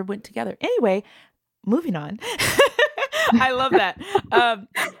 It never went together. Anyway, moving on. I love that.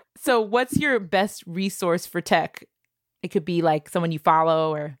 So what's your best resource for tech? It could be like someone you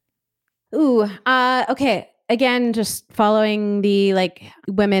follow or. Okay. Again, just following the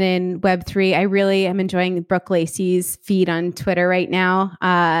women in Web3. I really am enjoying Brooke Lacey's feed on Twitter right now.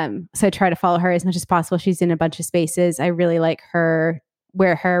 So I try to follow her as much as possible. She's in a bunch of spaces. I really like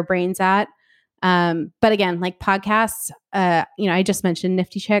where her brain's at. But again, podcasts, I just mentioned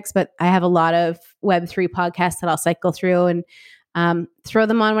Nifty Chicks, but I have a lot of Web3 podcasts that I'll cycle through. And throw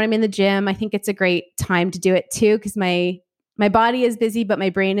them on when I'm in the gym. I think it's a great time to do it too, because my body is busy, but my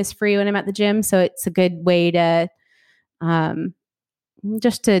brain is free when I'm at the gym. So it's a good way to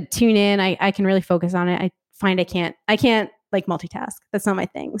just to tune in. I can really focus on it. I find I can't like multitask. That's not my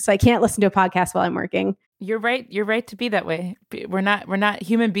thing. So I can't listen to a podcast while I'm working. You're right. You're right to be that way. We're not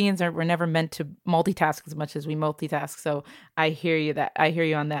human beings we're never meant to multitask as much as we multitask. So I hear you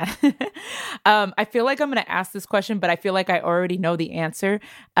on that. I feel like I'm going to ask this question, but I feel like I already know the answer.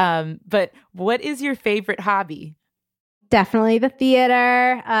 But what is your favorite hobby? Definitely the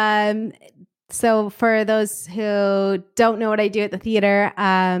theater. So for those who don't know what I do at the theater,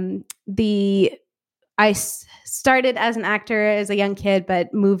 I started as an actor as a young kid,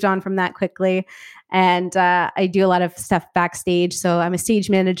 but moved on from that quickly. And I do a lot of stuff backstage. So I'm a stage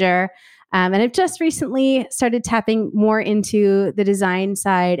manager. And I've just recently started tapping more into the design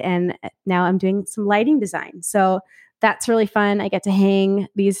side. And now I'm doing some lighting design. So that's really fun. I get to hang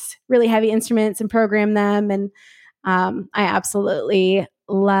these really heavy instruments and program them. And I absolutely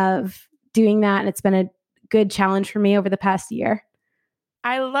love doing that. And it's been a good challenge for me over the past year.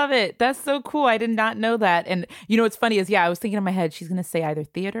 I love it. That's so cool. I did not know that. And you know, what's funny is, I was thinking in my head, she's going to say either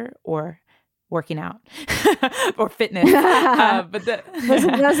theater or working out or fitness. But those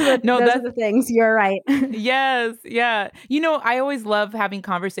are the things. You're right. Yes. Yeah. You know, I always love having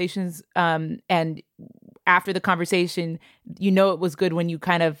conversations. And after the conversation, you know, it was good when you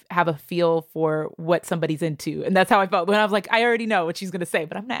kind of have a feel for what somebody's into. And that's how I felt when I was like, I already know what she's going to say,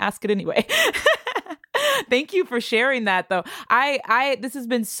 but I'm going to ask it anyway. Thank you for sharing that, though. This has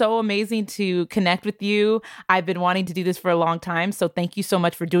been so amazing to connect with you. I've been wanting to do this for a long time, so thank you so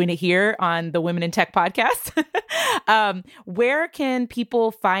much for doing it here on the Women in Tech podcast. Where can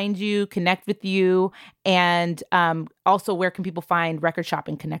people find you, connect with you, and also where can people find Record Shop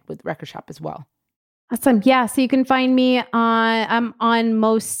and connect with Record Shop as well? Awesome. Yeah, so you can find me on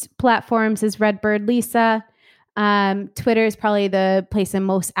most platforms as Redbird Lisa. Twitter is probably the place I'm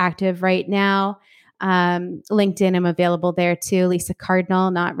most active right now. LinkedIn, I'm available there too. Lisa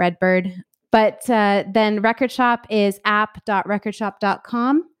Cardinal, not Redbird. But then Record Shop is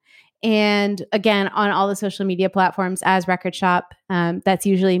app.recordshop.com. And again, on all the social media platforms as Record Shop. That's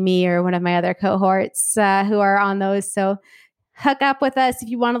usually me or one of my other cohorts who are on those. So hook up with us if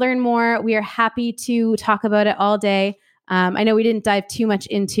you want to learn more. We are happy to talk about it all day. I know we didn't dive too much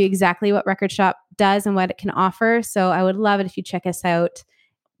into exactly what Record Shop does and what it can offer. So I would love it if you check us out.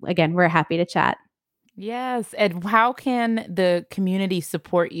 Again, we're happy to chat. Yes. And how can the community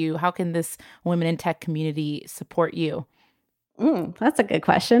support you? How can this Women in Tech community support you? That's a good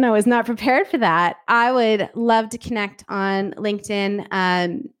question. I was not prepared for that. I would love to connect on LinkedIn.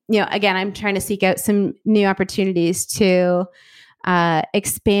 Again, I'm trying to seek out some new opportunities to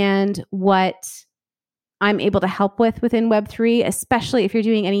expand what I'm able to help within Web3, especially if you're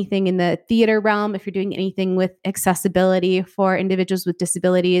doing anything in the theater realm, if you're doing anything with accessibility for individuals with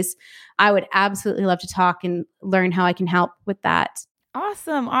disabilities. I would absolutely love to talk and learn how I can help with that.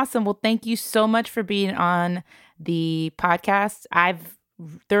 Awesome. Well, thank you so much for being on the podcast. I've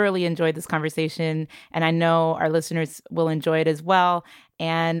thoroughly enjoyed this conversation, and I know our listeners will enjoy it as well.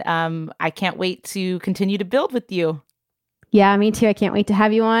 And I can't wait to continue to build with you. Yeah, me too. I can't wait to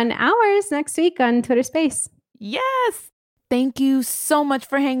have you on ours next week on Twitter Space. Yes. Thank you so much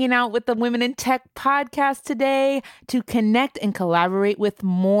for hanging out with the Women in Tech podcast today. To connect and collaborate with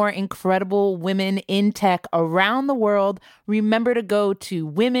more incredible women in tech around the world, remember to go to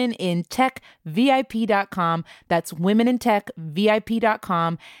womenintechvip.com. That's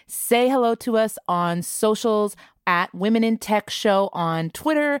womenintechvip.com. Say hello to us on socials at Women in Tech Show on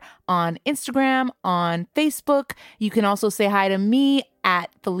Twitter, on Instagram, on Facebook. You can also say hi to me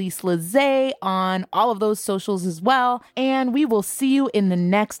at Felice Lizay on all of those socials as well. And we will see you in the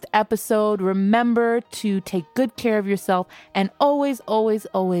next episode. Remember to take good care of yourself and always, always,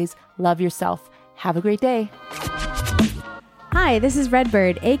 always love yourself. Have a great day. Hi, this is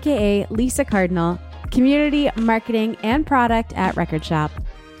Redbird, aka Lisa Cardinal, Community Marketing and Product at Record Shop.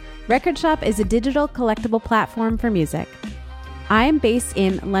 Record Shop is a digital collectible platform for music. I am based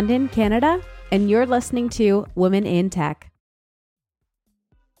in London, Canada, and you're listening to Women in Tech.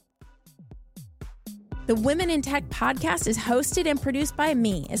 The Women in Tech podcast is hosted and produced by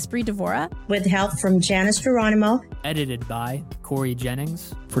me, Esprit Devora, with help from Janice Geronimo. Edited by Corey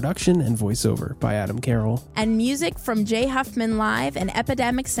Jennings. Production and voiceover by Adam Carroll. And music from Jay Huffman Live and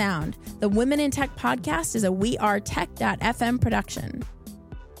Epidemic Sound. The Women in Tech podcast is a wearetech.fm production.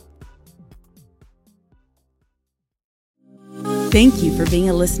 Thank you for being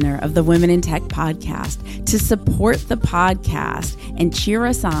a listener of the Women in Tech podcast. To support the podcast and cheer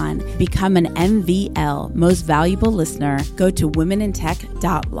us on, become an MVL Most Valuable Listener, go to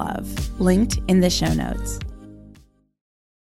womenintech.love, linked in the show notes.